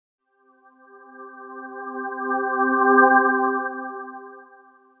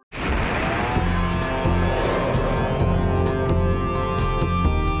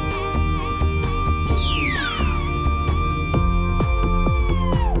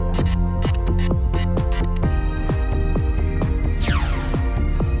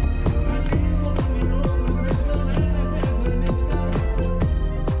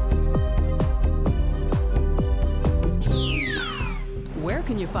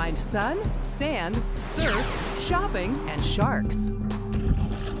find sun, sand, surf, shopping, and sharks.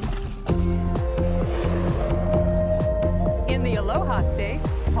 In the Aloha State,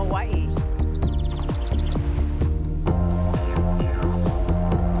 Hawaii.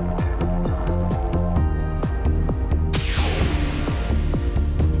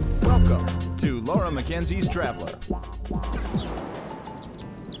 Welcome to Laura McKenzie's Traveler.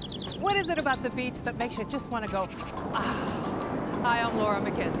 What is it about the beach that makes you just want to go, ah? Hi, I'm Laura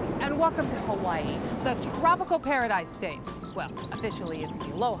McKenzie, and welcome to Hawaii, the tropical paradise state. Well, officially it's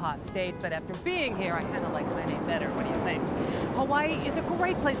the Aloha State, but after being here, I kind of like my name better. What do you think? Hawaii is a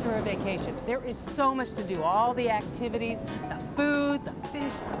great place for a vacation. There is so much to do. All the activities, the food, the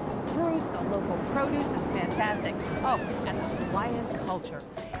fish, the fruit, the local produce. It's fantastic. Oh, and the Hawaiian culture.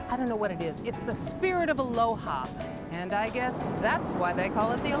 I don't know what it is. It's the spirit of aloha. And I guess that's why they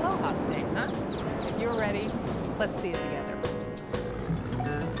call it the Aloha State, huh? If you're ready, let's see it together.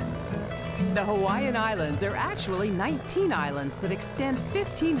 The Hawaiian Islands are actually 19 islands that extend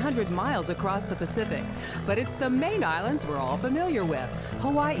 1,500 miles across the Pacific. But it's the main islands we're all familiar with: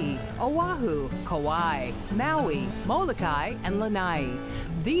 Hawaii, Oahu, Kauai, Maui, Molokai, and Lanai.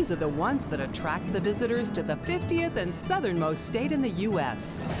 These are the ones that attract the visitors to the 50th and southernmost state in the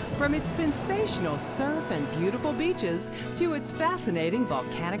U.S. From its sensational surf and beautiful beaches to its fascinating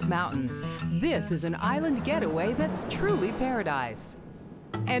volcanic mountains, this is an island getaway that's truly paradise.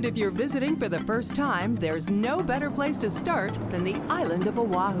 And if you're visiting for the first time, there's no better place to start than the island of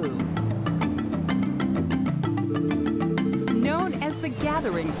Oahu. Known as the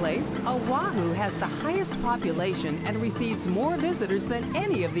gathering place, Oahu has the highest population and receives more visitors than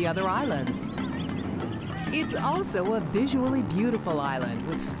any of the other islands. It's also a visually beautiful island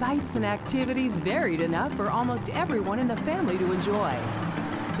with sights and activities varied enough for almost everyone in the family to enjoy.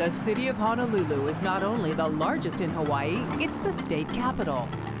 The city of Honolulu is not only the largest in Hawaii, it's the state capital.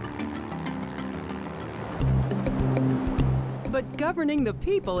 But governing the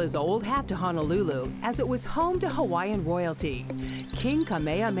people is old hat to Honolulu, as it was home to Hawaiian royalty. King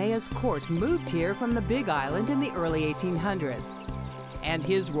Kamehameha's court moved here from the Big Island in the early 1800s. And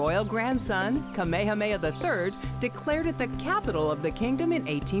his royal grandson, Kamehameha III, declared it the capital of the kingdom in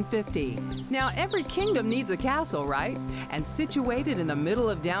 1850. Now, every kingdom needs a castle, right? And situated in the middle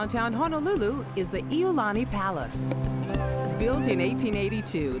of downtown Honolulu is the Iolani Palace. Built in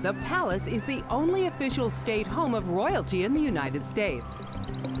 1882, the palace is the only official state home of royalty in the United States.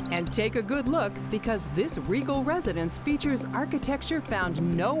 And take a good look, because this regal residence features architecture found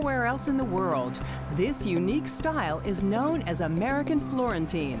nowhere else in the world. This unique style is known as American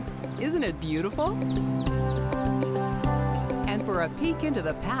Florentine. Isn't it beautiful? And for a peek into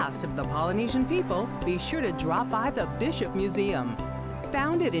the past of the Polynesian people, be sure to drop by the Bishop Museum.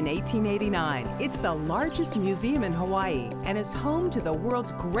 Founded in 1889, it's the largest museum in Hawaii and is home to the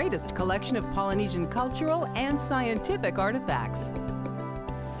world's greatest collection of Polynesian cultural and scientific artifacts.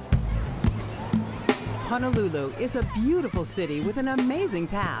 Honolulu is a beautiful city with an amazing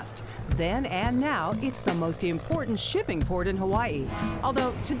past. Then and now, it's the most important shipping port in Hawaii,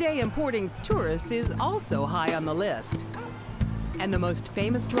 although today importing tourists is also high on the list. And the most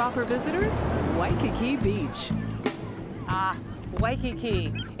famous draw for visitors? Waikiki Beach. Ah,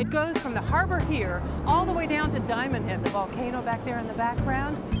 Waikiki. It goes from the harbor here all the way down to Diamond Head, the volcano back there in the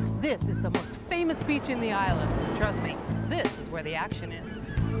background. This is the most famous beach in the islands. Trust me, this is where the action is.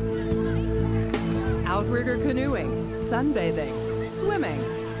 Outrigger canoeing, sunbathing, swimming,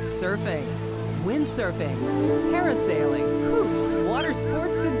 surfing, windsurfing, parasailing, whew, water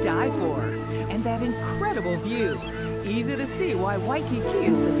sports to die for, and that incredible view. Easy to see why Waikiki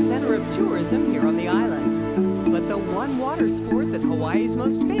is the center of tourism here on the island. But the one water sport that Hawaii is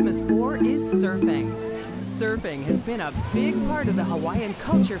most famous for is surfing. Surfing has been a big part of the Hawaiian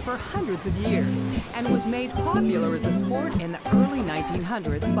culture for hundreds of years and was made popular as a sport in the early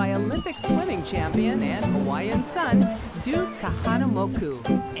 1900s by Olympic swimming champion and Hawaiian son, Duke Kahanamoku,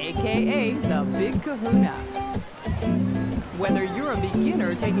 aka the Big Kahuna. Whether you're a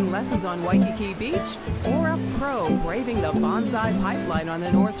beginner taking lessons on Waikiki Beach or a pro braving the bonsai pipeline on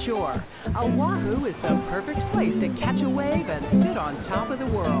the North Shore, Oahu is the perfect place to catch a wave and sit on top of the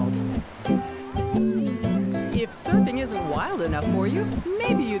world. If surfing isn't wild enough for you,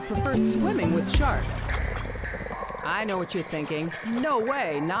 maybe you'd prefer swimming with sharks. I know what you're thinking. No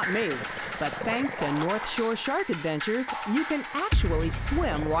way, not me. But thanks to North Shore Shark Adventures, you can actually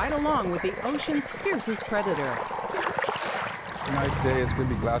swim right along with the ocean's fiercest predator. Nice day, it's going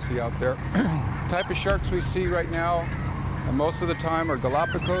to be glassy out there. The type of sharks we see right now, most of the time, are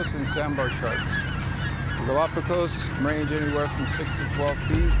Galapagos and sandbar sharks. The Galapagos range anywhere from 6 to 12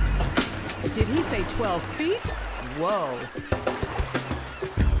 feet. Did he say 12 feet? Whoa.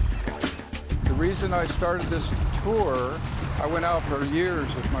 reason I started this tour, I went out for years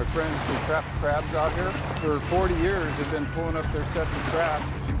with my friends who trapped crabs out here. For 40 years, they've been pulling up their sets of traps,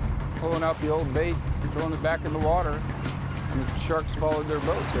 pulling out the old bait, throwing it back in the water, and the sharks followed their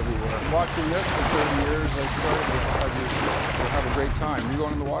boats everywhere. Watching this for 30 years, I started this. I just have a great time. You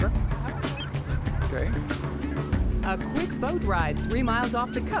going in the water? Okay. A quick boat ride 3 miles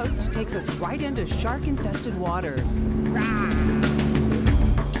off the coast takes us right into shark-infested waters.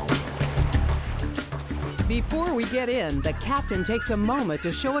 Before we get in, the captain takes a moment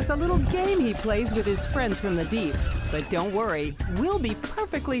to show us a little game he plays with his friends from the deep. But don't worry, we'll be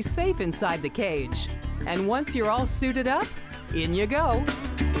perfectly safe inside the cage. And once you're all suited up, in you go.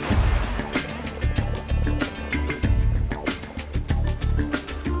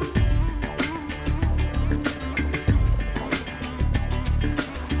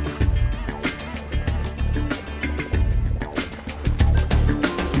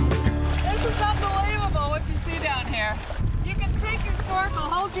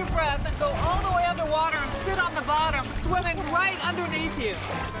 Hold your breath and go all the way underwater and sit on the bottom, swimming right underneath you.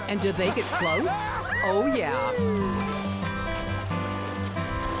 And do they get close? Oh, yeah.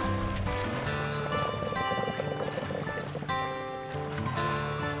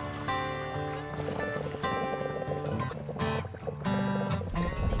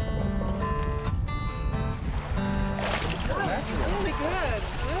 Really good.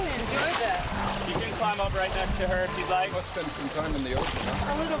 Really enjoyed that. You can climb up right next to her if you'd like. Let's spend some time in the ocean,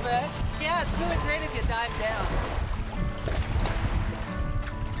 huh? A little bit. Yeah, it's really great if you dive down.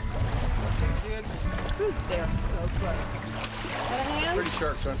 Ooh, they're so close. Got hands? Pretty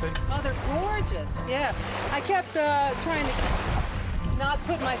sharks, aren't they? Oh, they're gorgeous. Yeah. I kept trying to not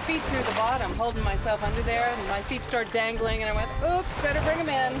put my feet through the bottom, holding myself under there, and my feet start dangling, and I went, oops, better bring them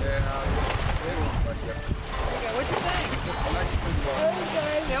in. Yeah, they won't touch you. Okay, what you think?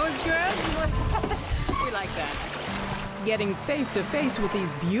 Okay. That was good? We like that. Getting face to face with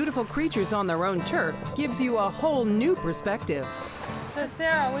these beautiful creatures on their own turf gives you a whole new perspective. So,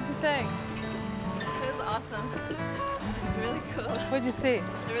 Sarah, what'd you think? It was awesome. Really cool. What'd you see?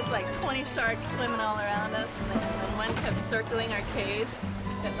 There was like 20 sharks swimming all around us, and then one kept circling our cage.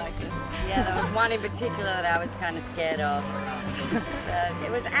 It like this. Yeah, there was one in particular that I was kind of scared of. It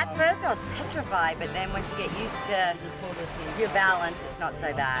was, at first I was petrified, but then once you get used to your balance, it's not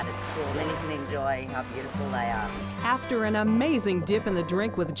so bad. It's cool. Then you can enjoy how beautiful they are. After an amazing dip in the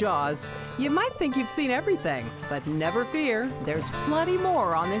drink with Jaws, you might think you've seen everything, but never fear, there's plenty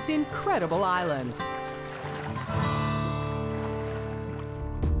more on this incredible island.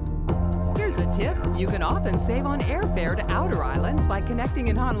 Here's a tip. You can often save on airfare to outer islands by connecting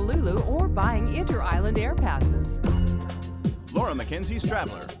in Honolulu or buying inter-island air passes. Laura McKenzie's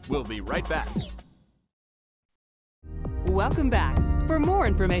Traveler. We'll be right back. Welcome back. For more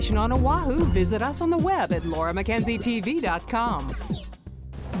information on Oahu, visit us on the web at lauramckenzietv.com.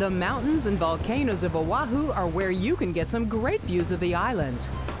 The mountains and volcanoes of Oahu are where you can get some great views of the island.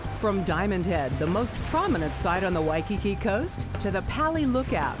 From Diamond Head, the most prominent site on the Waikiki coast, to the Pali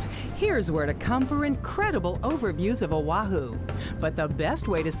Lookout, here's where to come for incredible overviews of Oahu. But the best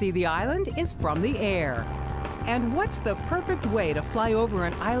way to see the island is from the air. And what's the perfect way to fly over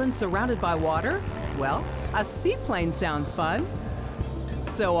an island surrounded by water? Well, a seaplane sounds fun.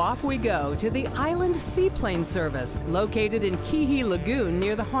 So off we go to the Island Seaplane Service, located in Kihi Lagoon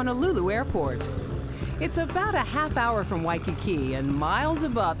near the Honolulu airport. It's about a half hour from Waikiki and miles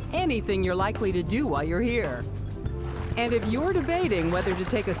above anything you're likely to do while you're here. And if you're debating whether to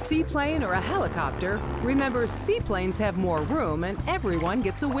take a seaplane or a helicopter, remember seaplanes have more room and everyone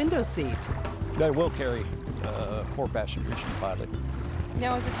gets a window seat. That will carry 4 passengers and pilot.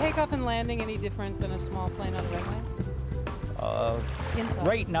 Now, is the takeoff and landing any different than a small plane on a runway? Inside.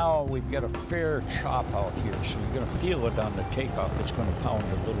 Right now, we've got a fair chop out here, so you're going to feel it on the takeoff. It's going to pound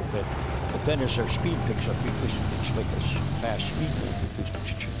a little bit. But then as our speed picks up, because it's like a fast speed move,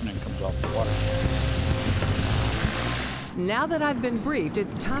 and then comes off the water. Now that I've been briefed,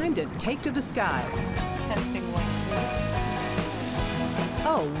 it's time to take to the sky. Testing 1, 2.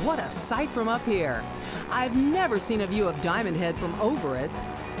 Oh, what a sight from up here. I've never seen a view of Diamond Head from over it.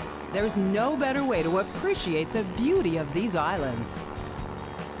 There's no better way to appreciate the beauty of these islands.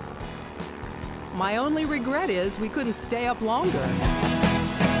 My only regret is we couldn't stay up longer.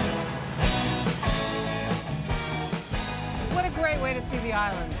 What a great way to see the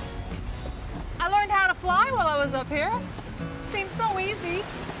island. I learned how to fly while I was up here. Seems so easy.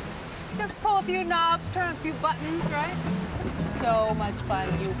 Just pull a few knobs, turn a few buttons, right? So much fun.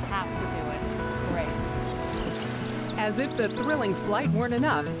 You have to do it. Great. As if the thrilling flight weren't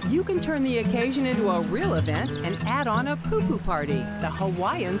enough, you can turn the occasion into a real event and add on a poo-poo party, the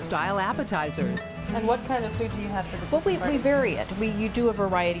Hawaiian-style appetizers. And what kind of food do you have for the Well, poo-poo party? we vary it. You do a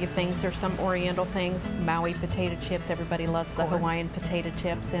variety of things. There's some Oriental things, Maui potato chips. Everybody loves the Hawaiian potato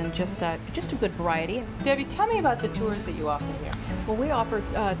chips, and just a good variety. Debbie, tell me about the tours that you offer here. Well, we offer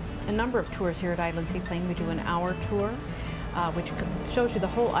a number of tours here at Island Seaplane. We do an hour tour, which shows you the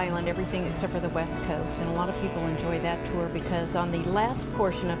whole island, everything except for the west coast. And a lot of people enjoy that tour because on the last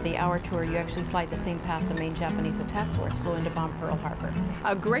portion of the hour tour, you actually fly the same path the main Japanese attack force flew into bomb Pearl Harbor.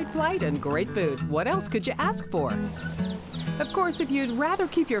 A great flight and great food. What else could you ask for? Of course, if you'd rather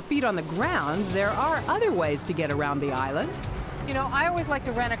keep your feet on the ground, there are other ways to get around the island. You know, I always like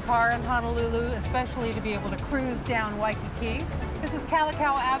to rent a car in Honolulu, especially to be able to cruise down Waikiki. This is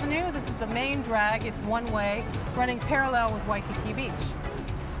Kalikau Avenue. This is the main drag. It's one way, running parallel with Waikiki Beach.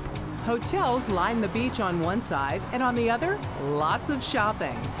 Hotels line the beach on one side, and on the other, lots of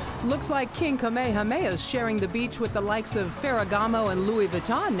shopping. Looks like King Kamehameha's sharing the beach with the likes of Ferragamo and Louis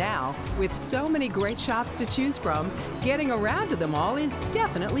Vuitton now. With so many great shops to choose from, getting around to them all is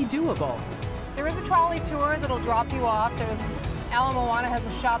definitely doable. There is a trolley tour that'll drop you off. There's Ala Moana has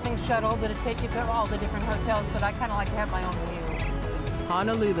a shopping shuttle that'll take you to all the different hotels, but I kind of like to have my own wheels.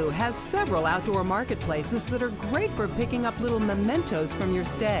 Honolulu has several outdoor marketplaces that are great for picking up little mementos from your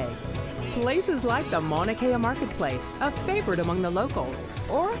stay. Places like the Mauna Kea Marketplace, a favorite among the locals,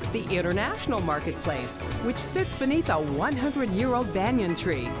 or the International Marketplace, which sits beneath a 100-year-old banyan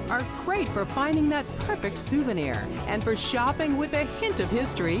tree, are great for finding that perfect souvenir. And for shopping with a hint of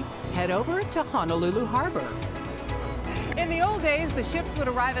history, head over to Honolulu Harbor. In the old days, the ships would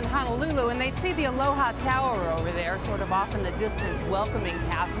arrive in Honolulu and they'd see the Aloha Tower over there, sort of off in the distance, welcoming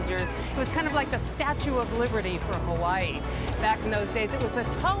passengers. It was kind of like the Statue of Liberty for Hawaii. Back in those days, it was the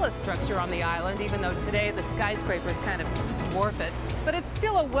tallest structure on the island, even though today the skyscrapers kind of dwarf it. But it's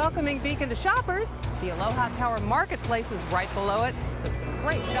still a welcoming beacon to shoppers. The Aloha Tower Marketplace is right below it, with some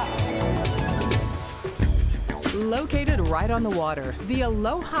great shops. Located right on the water, the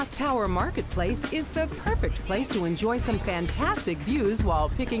Aloha Tower Marketplace is the perfect place to enjoy some fantastic views while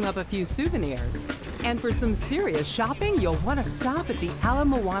picking up a few souvenirs. And for some serious shopping, you'll want to stop at the Ala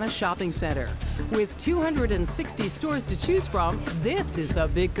Moana Shopping Center. With 260 stores to choose from, this is the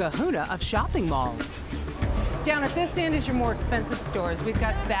big kahuna of shopping malls. Down at this end is your more expensive stores. We've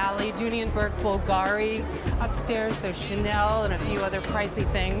got Valley, Dooney & Burke, Bulgari. Upstairs, there's Chanel and a few other pricey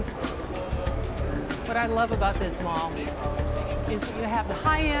things. What I love about this mall is that you have the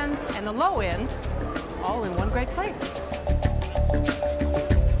high end and the low end all in one great place.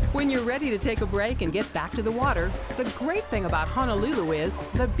 When you're ready to take a break and get back to the water, the great thing about Honolulu is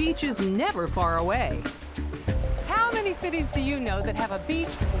the beach is never far away. How many cities do you know that have a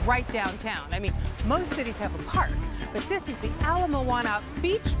beach right downtown? I mean, most cities have a park, but this is the Ala Moana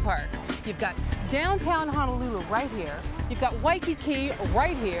Beach Park. You've got downtown Honolulu right here. You've got Waikiki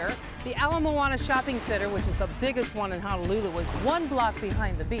right here. The Ala Moana Shopping Center, which is the biggest one in Honolulu, was 1 block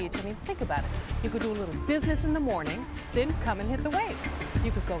behind the beach. I mean, think about it. You could do a little business in the morning, then come and hit the waves. You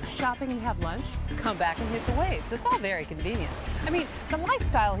could go shopping and have lunch, come back and hit the waves. It's all very convenient. I mean, the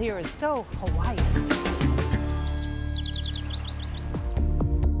lifestyle here is so Hawaiian.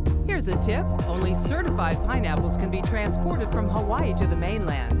 Here's a tip. Only certified pineapples can be transported from Hawaii to the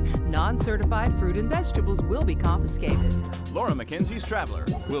mainland. Non-certified fruit and vegetables will be confiscated. Laura McKenzie's Traveler.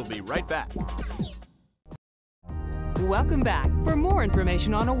 We'll be right back. Welcome back. For more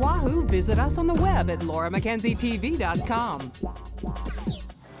information on Oahu, visit us on the web at lauramckenzietv.com.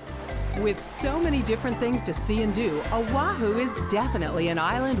 With so many different things to see and do, Oahu is definitely an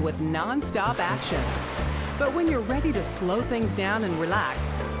island with non-stop action. But when you're ready to slow things down and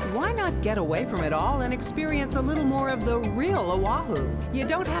relax, why not get away from it all and experience a little more of the real Oahu? You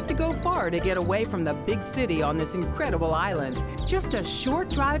don't have to go far to get away from the big city on this incredible island. Just a short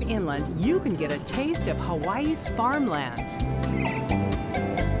drive inland, you can get a taste of Hawaii's farmland.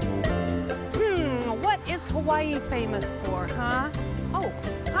 What is Hawaii famous for, huh? Oh,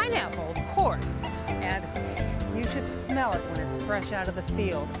 pineapple, of course. And you should smell it when it's fresh out of the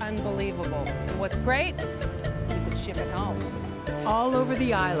field. Unbelievable. And what's great? You can ship it home. All over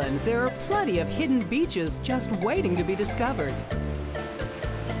the island, there are plenty of hidden beaches just waiting to be discovered.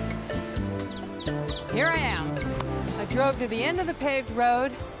 Here I am. I drove to the end of the paved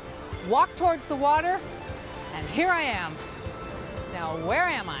road, walked towards the water, and here I am. Now, where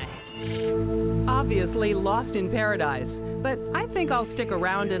am I? Obviously lost in paradise, but I think I'll stick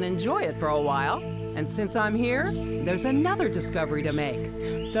around and enjoy it for a while. And since I'm here, there's another discovery to make.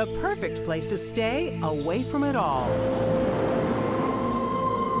 The perfect place to stay away from it all.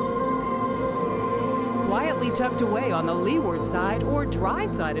 quietly tucked away on the leeward side or dry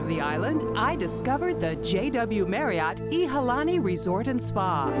side of the island, I discovered the JW Marriott Iolani Resort and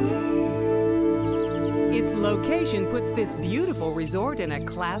Spa. Its location puts this beautiful resort in a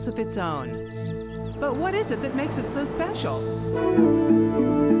class of its own. But what is it that makes it so special?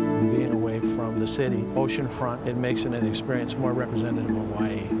 Being away from the city, oceanfront, it makes it an experience more representative of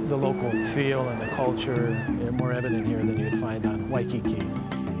Hawaii. The local feel and the culture are more evident here than you'd find on Waikiki.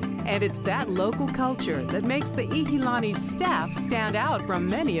 And it's that local culture that makes the Iolani staff stand out from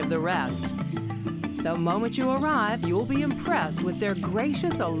many of the rest. The moment you arrive, you'll be impressed with their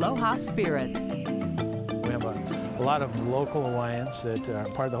gracious aloha spirit. We have a lot of local Hawaiians that are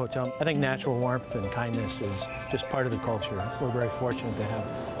part of the hotel. I think natural warmth and kindness is just part of the culture. We're very fortunate to have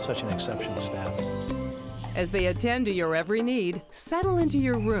such an exceptional staff. As they attend to your every need, settle into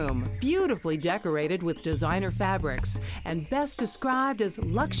your room, beautifully decorated with designer fabrics, and best described as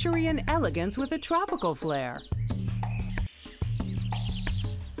luxury and elegance with a tropical flair.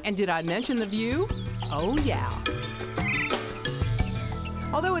 And did I mention the view? Oh yeah.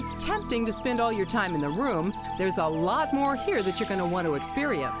 Although it's tempting to spend all your time in the room, there's a lot more here that you're going to want to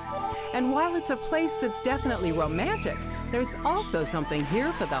experience. And while it's a place that's definitely romantic, there's also something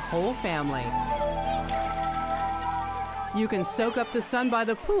here for the whole family. You can soak up the sun by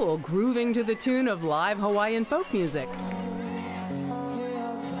the pool, grooving to the tune of live Hawaiian folk music.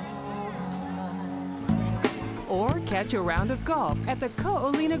 Or catch a round of golf at the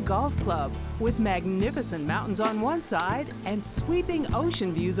Ko'olina Golf Club. With magnificent mountains on one side and sweeping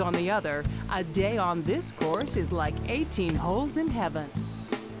ocean views on the other, a day on this course is like 18 holes in heaven.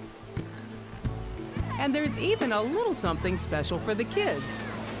 And there's even a little something special for the kids.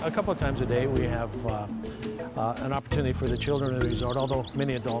 A couple of times a day we have an opportunity for the children of the resort, although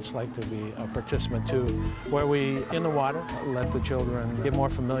many adults like to be a participant too, where we, in the water, let the children get more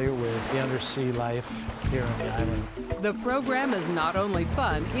familiar with the undersea life here on the island. The program is not only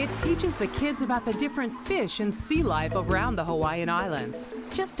fun, it teaches the kids about the different fish and sea life around the Hawaiian Islands.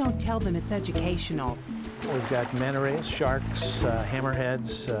 Just don't tell them it's educational. We've got manta rays, sharks,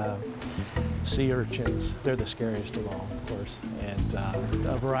 hammerheads, sea urchins. They're the scariest of all, of course, and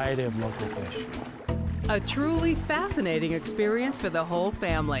a variety of local fish. A truly fascinating experience for the whole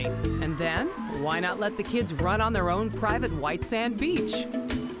family. And then, why not let the kids run on their own private white sand beach?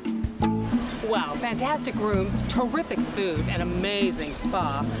 Wow, fantastic rooms, terrific food, an amazing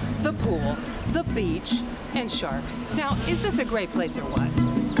spa, the pool, the beach, and sharks. Now, is this a great place or what?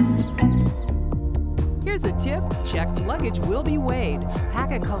 Here's a tip. Checked luggage will be weighed.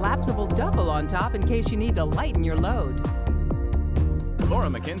 Pack a collapsible duffel on top in case you need to lighten your load. Laura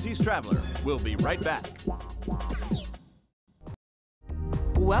McKenzie's Traveler. We'll be right back.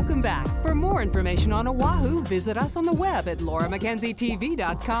 Welcome back. For more information on Oahu, visit us on the web at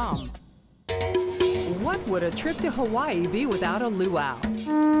lauramckenzietv.com. What would a trip to Hawaii be without a luau?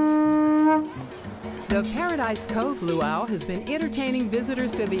 The Paradise Cove Luau has been entertaining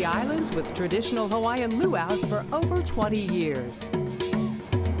visitors to the islands with traditional Hawaiian luau's for over 20 years.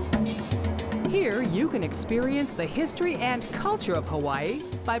 Here, you can experience the history and culture of Hawaii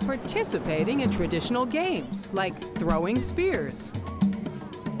by participating in traditional games like throwing spears,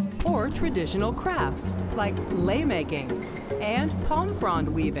 or traditional crafts like lei making and palm frond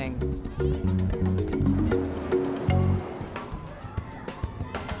weaving.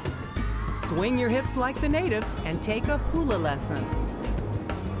 Swing your hips like the natives and take a hula lesson.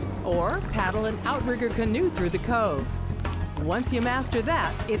 Or paddle an outrigger canoe through the cove. Once you master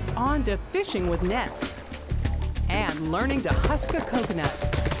that, it's on to fishing with nets and learning to husk a coconut.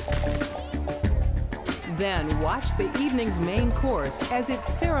 Then watch the evening's main course as it's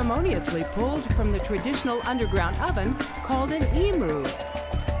ceremoniously pulled from the traditional underground oven called an imu.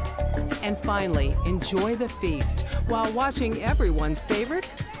 And finally, enjoy the feast while watching everyone's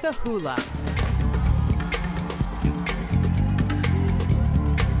favorite, the hula.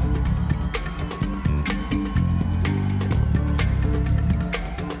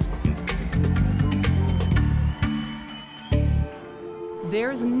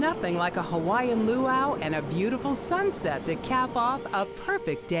 There's nothing like a Hawaiian luau and a beautiful sunset to cap off a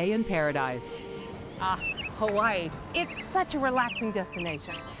perfect day in paradise. Ah, Hawaii. It's such a relaxing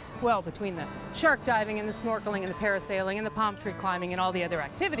destination. Well, between the shark diving and the snorkeling and the parasailing and the palm tree climbing and all the other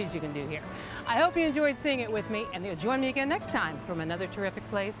activities you can do here. I hope you enjoyed seeing it with me, and you'll join me again next time from another terrific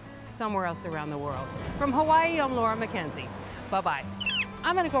place somewhere else around the world. From Hawaii, I'm Laura McKenzie. Bye-bye.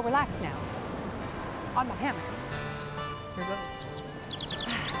 I'm gonna go relax now on my hammock. Here goes.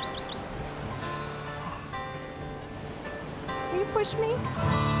 Will you push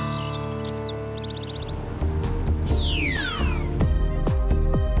me?